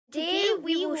Today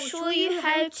we will show you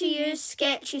how to use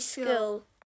SKETCHESSCHOOL.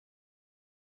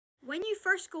 When you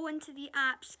first go into the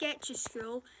app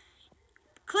SKETCHESSCHOOL,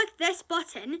 click this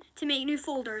button to make new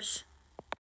folders.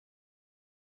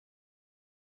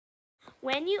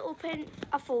 When you open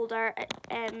a folder,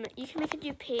 you can make a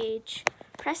new page.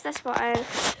 Press this button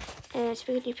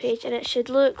to make a new page, and it should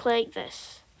look like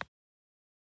this.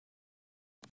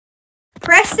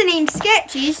 Press the name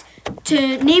Sketches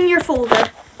to name your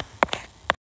folder.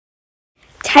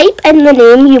 Type in the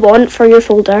name you want for your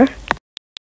folder.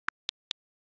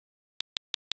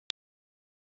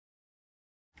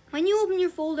 When you open your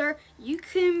folder, you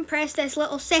can press this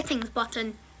little settings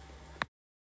button.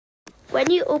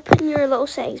 When you open your little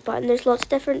settings button, there's lots of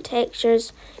different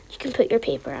textures you can put your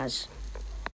paper as.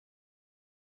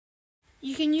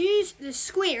 You can use the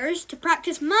squares to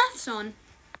practice maths on.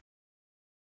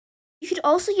 You could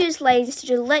also use lines to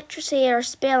do literacy or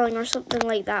spelling or something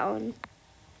like that on.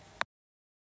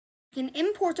 You can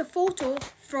import a photo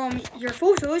from your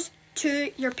photos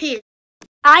to your page.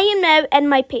 I am now in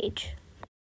my page.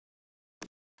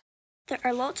 There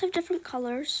are lots of different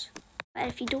colours, but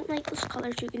if you don't like those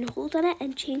colours, you can hold on it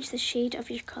and change the shade of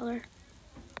your colour.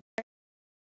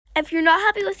 If you're not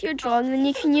happy with your drawing, then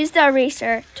you can use the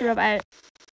eraser to rub out.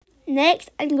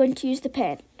 Next, I'm going to use the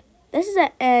pen. This is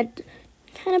a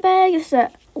kind of big, this is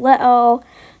a little,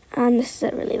 and this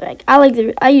is a really big.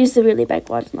 I use the really big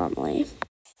ones normally.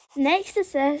 Next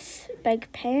is this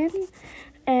big pen,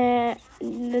 and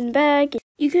then big.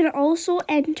 You can also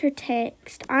enter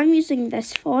text. I'm using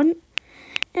this font,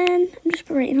 and I'm just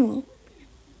writing hello.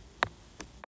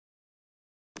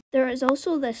 There is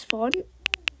also this font,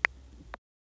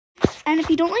 and if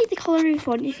you don't like the colour of your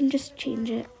font, you can just change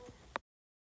it.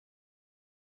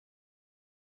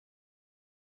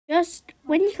 Just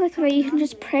when you click on it, you can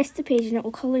just press the page and it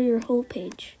will colour your whole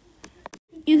page.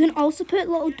 You can also put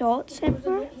little dots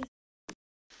everywhere.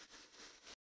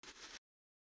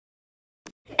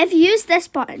 If you use this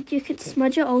button, you can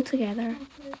smudge it all together.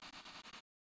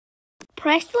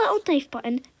 Press the little knife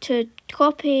button to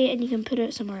copy and you can put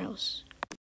it somewhere else.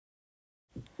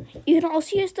 You can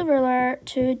also use the ruler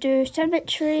to do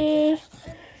symmetry,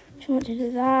 if you want to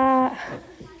do that.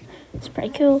 It's pretty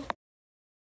cool.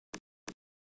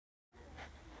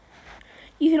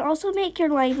 You can also make your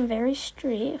line very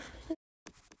straight.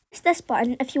 Press this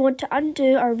button if you want to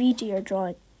undo or redo your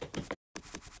drawing.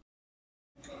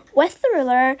 With the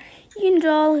ruler, you can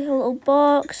draw like a little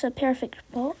box, a perfect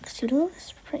box, you know,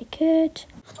 it's pretty good.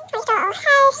 We got our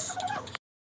house.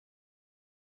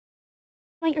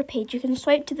 Like your page, you can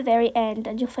swipe to the very end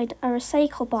and you'll find a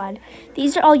recycle button.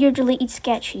 These are all your deleted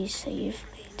sketches that you've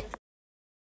made.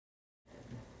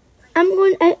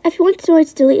 If you want to know how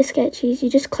to delete your sketches, you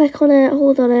just click on it,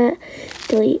 hold on it,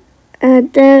 delete.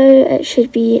 And now it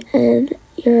should be in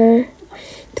your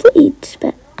deleted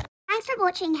bit. Thanks for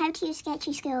watching How to Use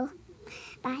SKETCHESSCHOOL.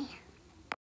 Bye.